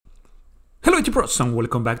Hello IT Pros and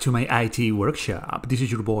welcome back to my IT workshop. This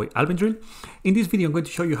is your boy Alvendril. In this video I'm going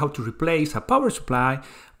to show you how to replace a power supply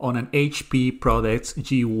on an HP ProDesk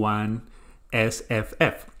G1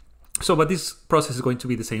 SFF. But this process is going to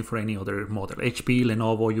be the same for any other model. HP,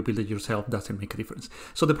 Lenovo, you build it yourself, doesn't make a difference.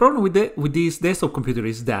 So the problem with this desktop computer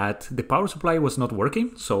is that the power supply was not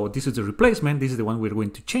working. So this is the replacement. This is the one we're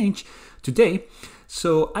going to change today.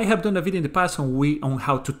 So I have done a video in the past on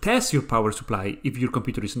how to test your power supply if your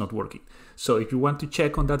computer is not working. So if you want to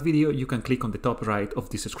check on that video, you can click on the top right of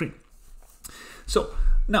this screen. So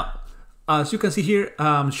now, as you can see here,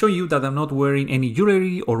 I'm showing you that I'm not wearing any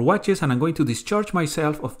jewelry or watches, and I'm going to discharge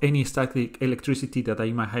myself of any static electricity that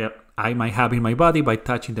I might have in my body by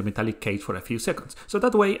touching the metallic case for a few seconds. So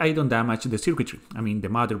that way I don't damage the circuitry, I mean the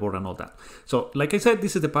motherboard and all that. So like I said,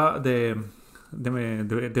 this is the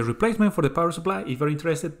replacement for the power supply. If you're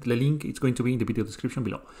interested, the link is going to be in the video description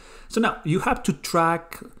below. So now you have to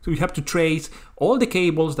trace all the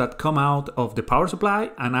cables that come out of the power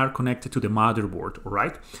supply and are connected to the motherboard, all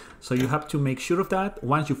right? So you have to make sure of that.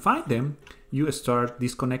 Once you find them, you start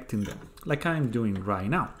disconnecting them, like I'm doing right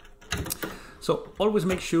now. So always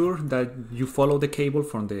make sure that you follow the cable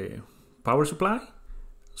from the power supply,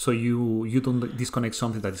 so you don't disconnect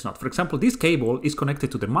something that is not. For example, this cable is connected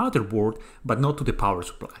to the motherboard, but not to the power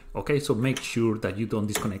supply, okay? So make sure that you don't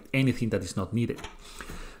disconnect anything that is not needed.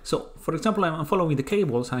 So for example, I'm following the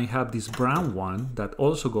cables and I have this brown one that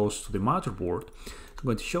also goes to the motherboard. I'm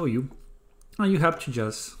going to show you, and you have to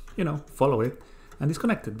just, follow it and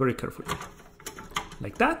disconnect it very carefully,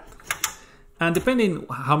 like that. And depending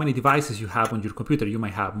how many devices you have on your computer, you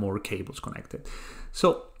might have more cables connected.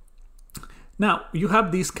 So now you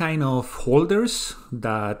have these kind of holders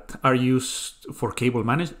that are used for cable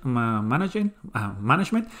management.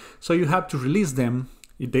 So you have to release them,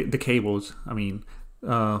 the cables,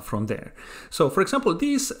 from there. So for example,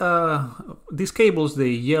 these cables, the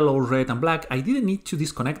yellow, red and black, I didn't need to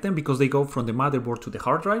disconnect them because they go from the motherboard to the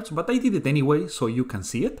hard drives, but I did it anyway so you can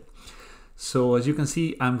see it. So as you can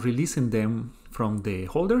see, I'm releasing them from the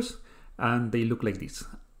holders and they look like this.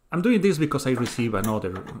 I'm doing this because I receive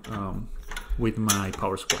another with my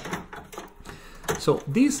power supply. So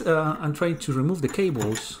this, I'm trying to remove the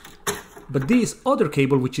cables, but this other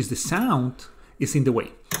cable, which is the sound, is in the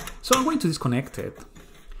way. So I'm going to disconnect it.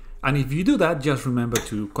 And if you do that, just remember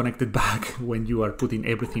to connect it back when you are putting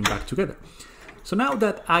everything back together. So now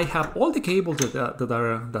that I have all the cables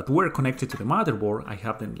that were connected to the motherboard, I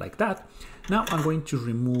have them like that. Now I'm going to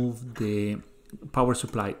remove the power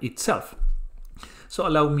supply itself. So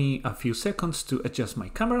allow me a few seconds to adjust my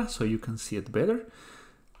camera so you can see it better.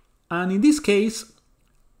 And in this case,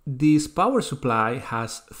 this power supply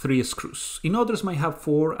has 3 screws. In others might have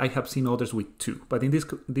 4, I have seen others with 2, but in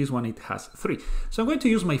this one it has 3. So I'm going to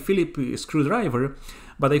use my Phillips screwdriver,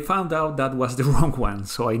 but I found out that was the wrong one,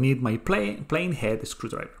 so I need my plain head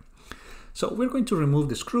screwdriver. So we're going to remove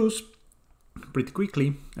the screws pretty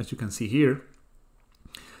quickly, as you can see here.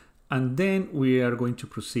 And then we are going to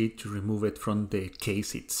proceed to remove it from the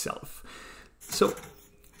case itself. So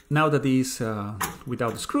now that it is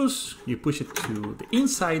without the screws, you push it to the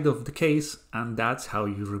inside of the case, and that's how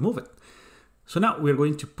you remove it. So now we're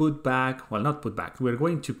going to put back, well, not put back, we're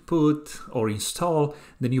going to put or install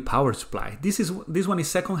the new power supply. This one is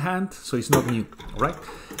second-hand, so it's not new, all right?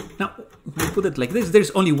 Now we put it like this.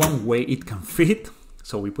 There's only one way it can fit,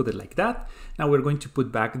 so we put it like that. Now we're going to put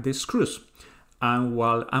back the screws. And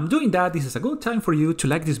while I'm doing that, this is a good time for you to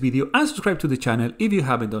like this video and subscribe to the channel if you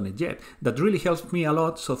haven't done it yet. That really helps me a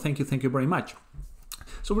lot, so thank you very much.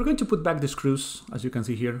 So we're going to put back the screws, as you can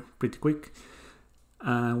see here, pretty quick.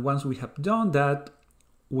 And once we have done that,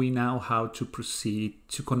 we now have to proceed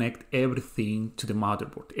to connect everything to the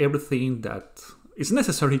motherboard, everything that is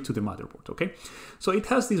necessary to the motherboard, okay? So it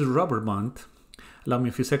has this rubber band. Allow me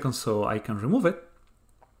a few seconds so I can remove it,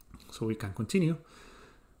 so we can continue.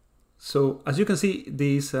 So as you can see,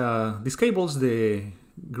 these cables, the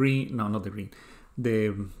green, no, not the green,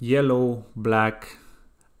 the yellow, black,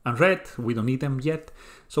 and red, we don't need them yet.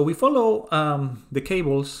 So we follow the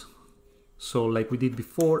cables, so like we did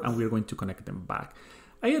before, and we're going to connect them back.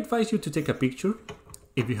 I advise you to take a picture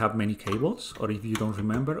if you have many cables, or if you don't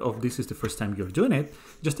remember, or if this is the first time you're doing it,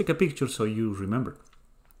 just take a picture so you remember.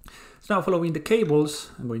 So now following the cables,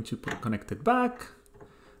 I'm going to connect it back,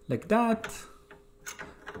 like that.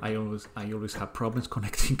 I always have problems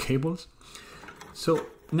connecting cables. So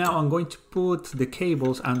now I'm going to put the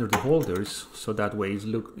cables under the holders, so that way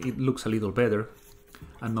it looks a little better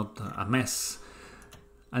and not a mess.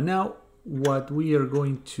 And now what we are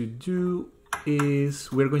going to do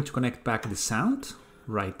is we're going to connect back the sound.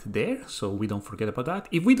 right there, so we don't forget about that.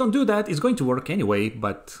 If we don't do that, it's going to work anyway,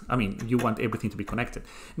 but I mean, you want everything to be connected.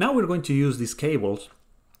 Now we're going to use these cables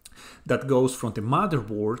that goes from the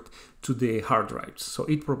motherboard to the hard drives. So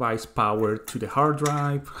it provides power to the hard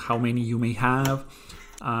drive, how many you may have,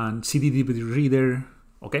 and CD/DVD reader,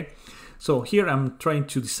 okay? So here I'm trying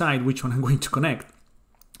to decide which one I'm going to connect.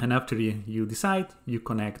 And after you decide, you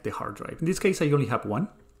connect the hard drive. In this case, I only have one.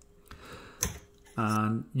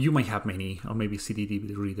 And you might have many, or maybe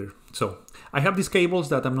CD/DVD reader. So I have these cables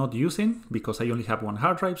that I'm not using because I only have one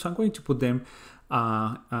hard drive. So I'm going to put them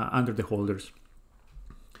under the holders.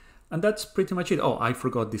 And that's pretty much it. Oh, I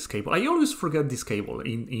forgot this cable. I always forget this cable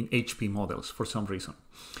in HP models for some reason.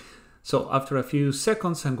 So after a few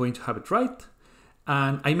seconds, I'm going to have it right.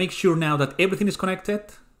 And I make sure now that everything is connected.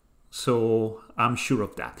 So I'm sure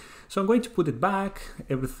of that. So I'm going to put it back,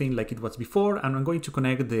 everything like it was before, and I'm going to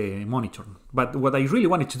connect the monitor. But what I really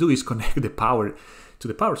wanted to do is connect the power to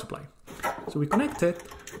the power supply. So we connect it,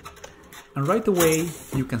 and right away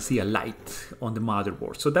you can see a light on the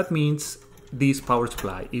motherboard. So that means this power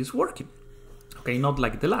supply is working. Okay, not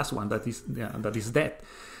like the last one that is dead.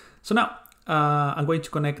 So now I'm going to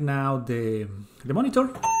connect now the monitor,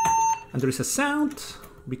 and there is a sound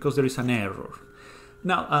because there is an error.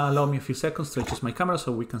 Now allow me a few seconds to adjust my camera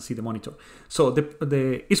so we can see the monitor. So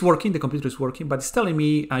it's working, the computer is working, but it's telling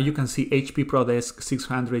me you can see HP ProDesk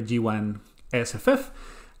 600 G1 SFF,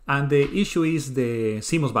 and the issue is the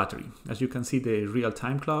CMOS battery. As you can see, the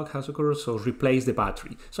real-time clock has occurred, so replace the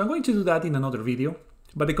battery. So I'm going to do that in another video,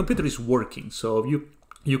 but the computer is working, so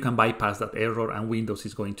you can bypass that error and Windows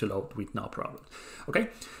is going to load with no problem. Okay,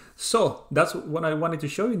 so that's what I wanted to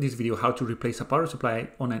show you in this video, how to replace a power supply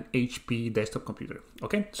on an HP desktop computer.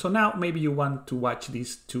 Okay, so now maybe you want to watch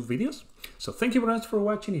these two videos. So thank you very much for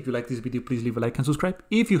watching. If you like this video, please leave a like and subscribe.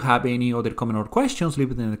 If you have any other comment or questions,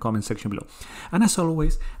 leave it in the comment section below. And as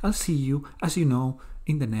always, I'll see you, as you know,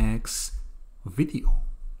 in the next video.